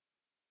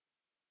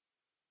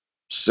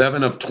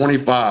 7 of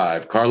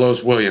 25.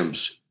 Carlos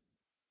Williams.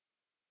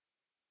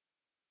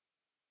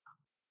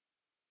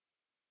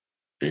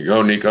 There you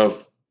go,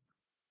 Nico.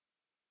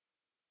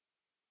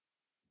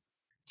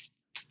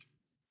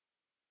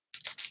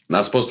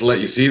 Not supposed to let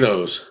you see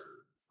those.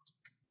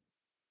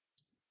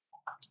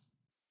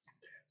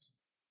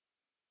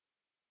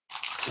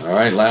 All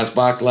right, last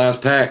box,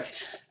 last pack.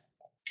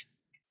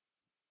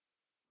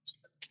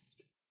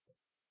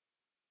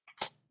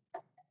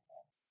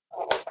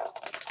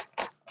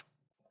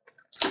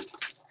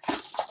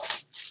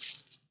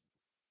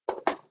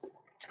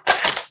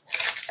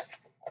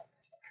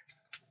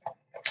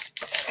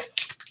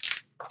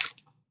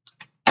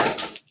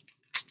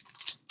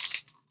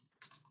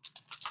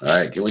 All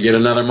right, can we get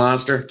another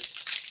monster?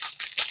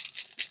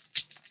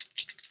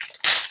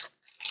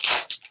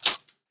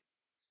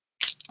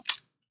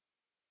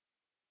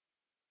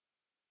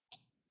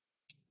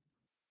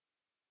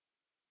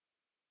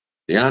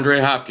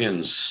 DeAndre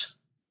Hopkins,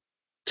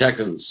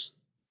 Texans.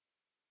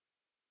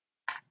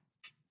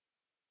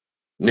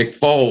 Nick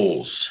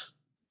Foles.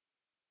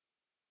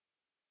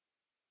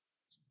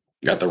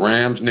 Got the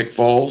Rams, Nick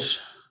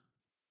Foles.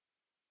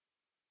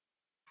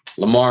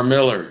 Lamar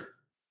Miller,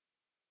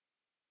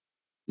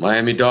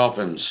 Miami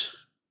Dolphins.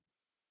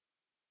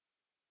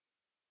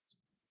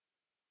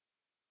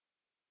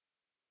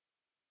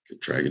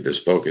 Try to get this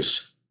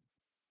focus.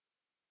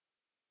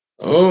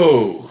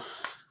 Oh,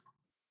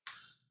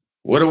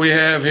 what do we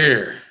have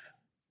here?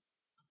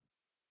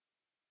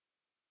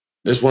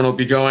 This one will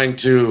be going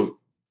to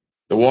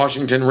the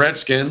Washington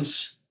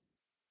Redskins.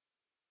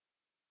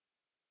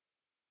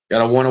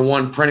 Got a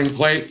 1-of-1 printing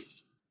plate.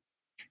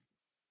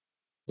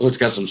 Oh, it's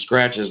got some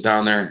scratches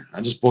down there.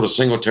 I just pulled a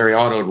Singletary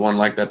autoed one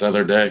like that the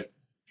other day.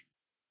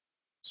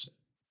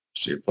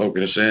 See it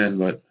focus in,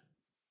 but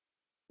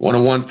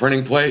 1-of-1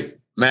 printing plate.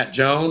 Matt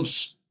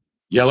Jones,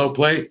 yellow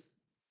plate.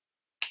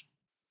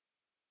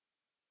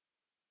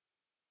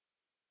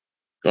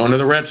 Going to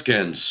the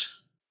Redskins.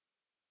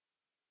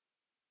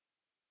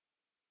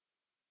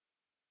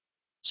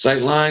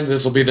 Sight lines,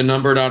 this will be the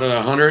numbered out of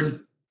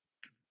 100.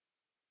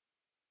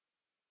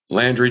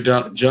 Landry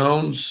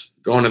Jones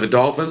going to the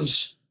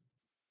Dolphins.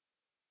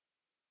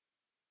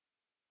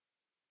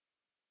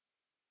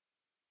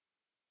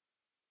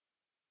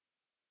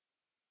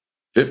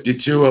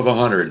 $52 of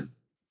 100.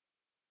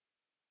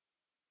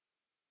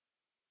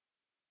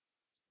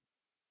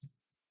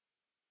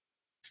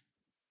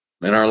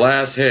 And our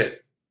last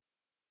hit.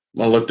 I'm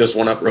going to look this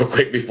one up real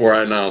quick before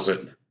I announce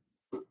it.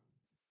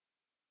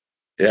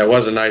 Yeah, it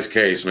was a nice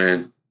case,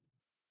 man.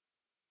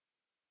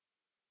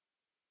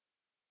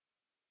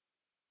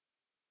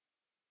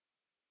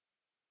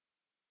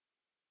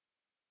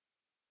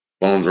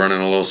 Phone's running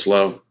a little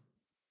slow.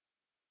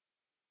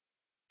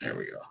 There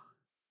we go.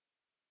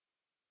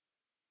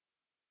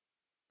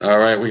 All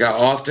right, we got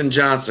Austin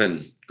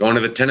Johnson going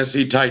to the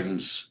Tennessee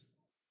Titans.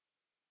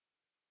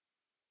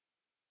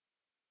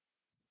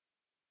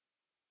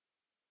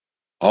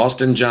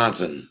 Austin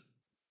Johnson,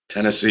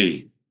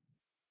 Tennessee.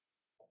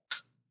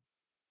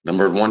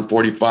 Numbered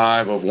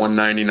 145 of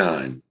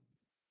 199.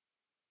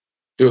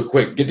 Do a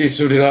quick, get these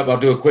suited up. I'll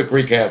do a quick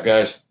recap,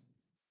 guys.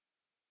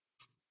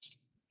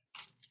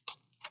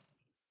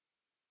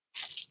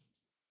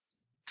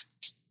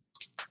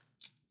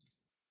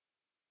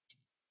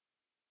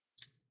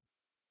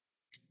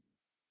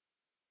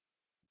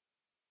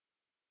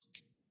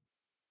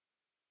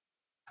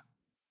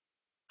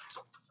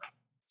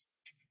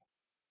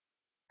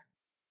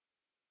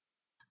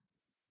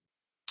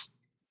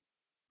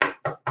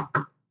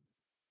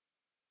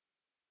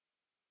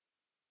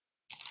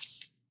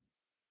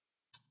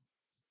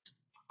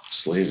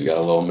 Sleeves got a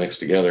little mixed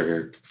together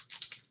here.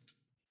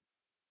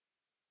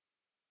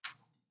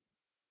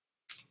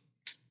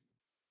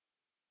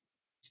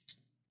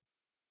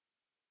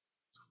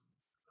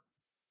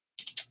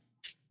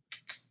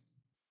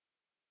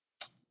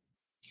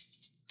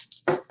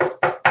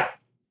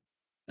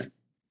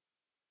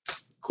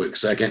 Quick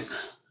second.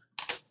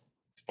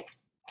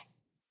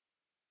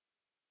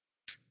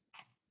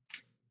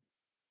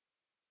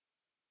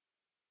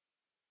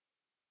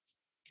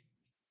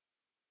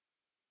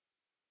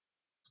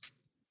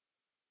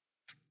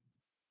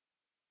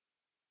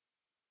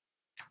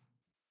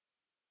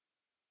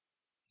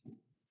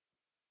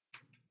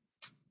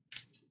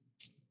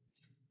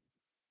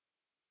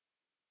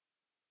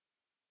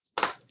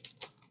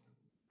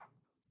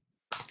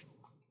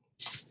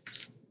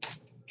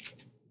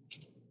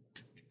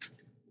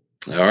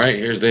 All right,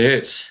 here's the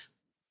hits.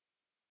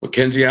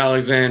 Mackenzie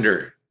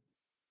Alexander,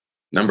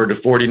 number to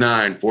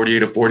 49,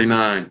 48 of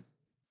 49.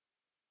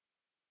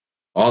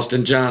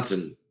 Austin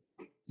Johnson,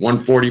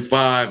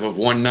 145 of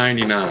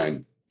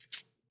 199.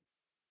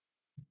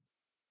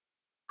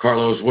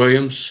 Carlos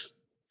Williams,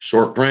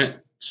 short print,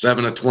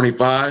 7 of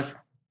 25.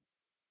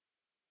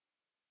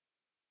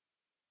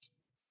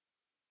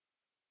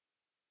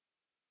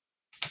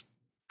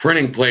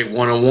 Printing plate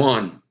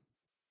 101.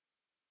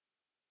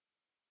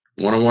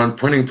 101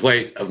 printing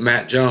plate of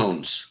Matt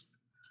Jones.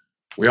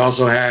 We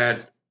also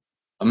had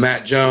a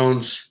Matt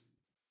Jones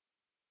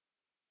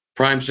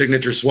prime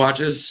signature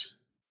swatches.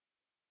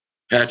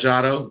 Patch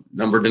auto,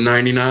 numbered to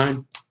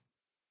 99.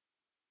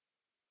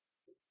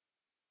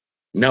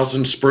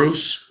 Nelson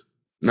Spruce,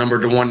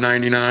 numbered to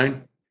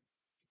 199.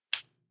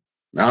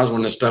 Now is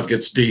when this stuff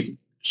gets deep.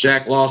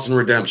 Shaq Lawson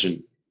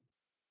Redemption.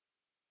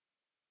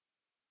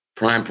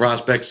 Prime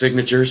Prospect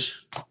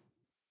Signatures.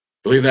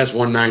 Believe that's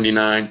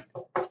 199.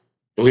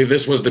 Believe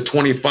this was the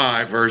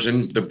 25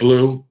 version, the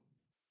blue.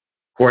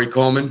 Corey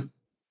Coleman.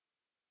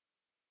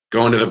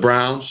 Going to the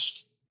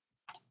Browns.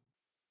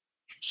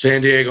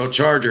 San Diego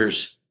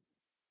Chargers.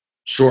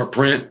 Short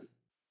print.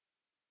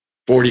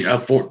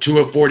 2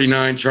 of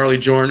 49, Charlie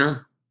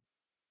Joyner.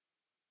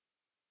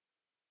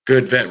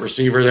 Good vet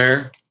receiver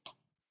there.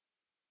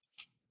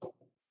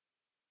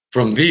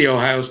 From the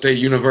Ohio State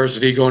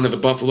University going to the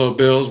Buffalo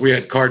Bills, we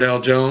had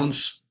Cardell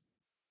Jones.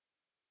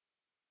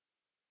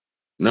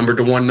 Numbered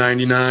to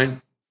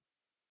 199.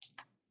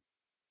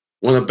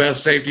 One of the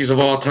best safeties of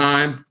all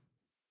time.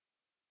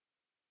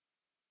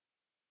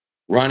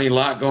 Ronnie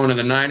Lott going to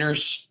the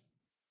Niners.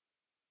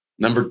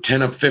 Number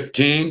 10 of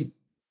 15.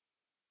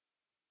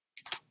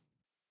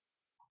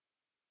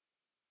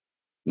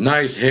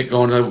 Nice hit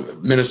going to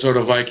Minnesota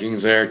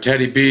Vikings there.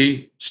 Teddy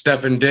B,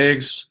 Stefan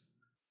Diggs,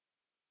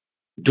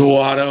 dual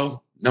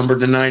auto, numbered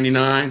to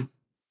 99,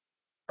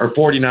 or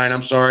 49,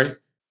 I'm sorry.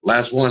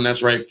 Last one,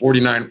 that's right,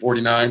 49.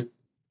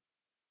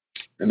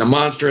 And the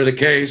monster of the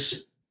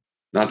case,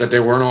 not that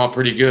they weren't all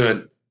pretty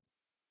good,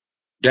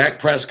 Dak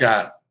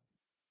Prescott,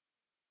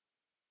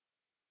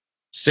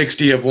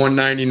 60 of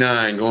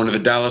 199, going to the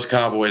Dallas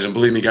Cowboys. And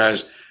believe me,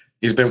 guys,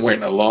 he's been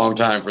waiting a long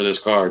time for this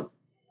card.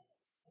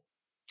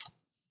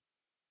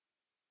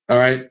 All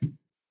right.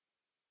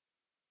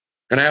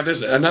 Gonna have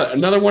this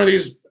another one of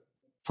these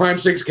Prime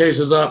 6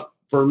 cases up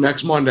for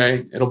next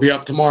Monday. It'll be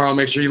up tomorrow.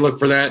 Make sure you look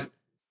for that.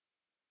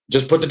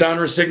 Just put the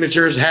Donruss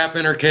Signatures half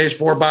inner case,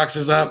 4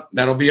 boxes up.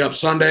 That'll be up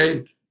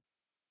Saturday.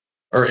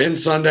 And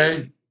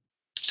Saturday.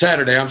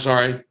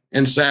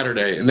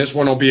 And this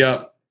one will be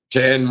up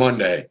to end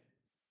Monday.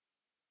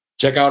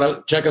 Check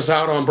us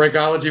out on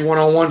Breakology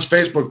 101's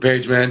Facebook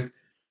page, man.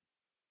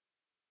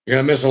 You're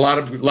gonna miss a lot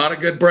of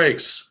good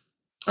breaks.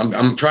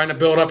 I'm trying to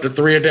build up to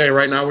 3 a day.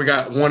 Right now we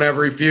got 1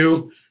 every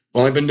few.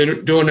 I've only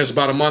been doing this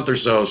about a month or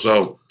so,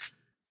 so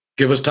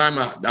give us time.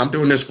 I'm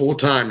doing this full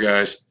time,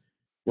 guys.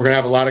 We're going to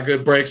have a lot of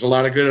good breaks, a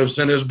lot of good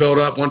incentives built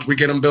up. Once we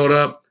get them built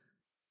up,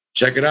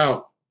 check it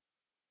out.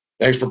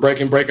 Thanks for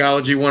breaking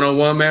Breakology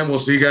 101, man. We'll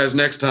see you guys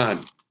next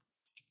time.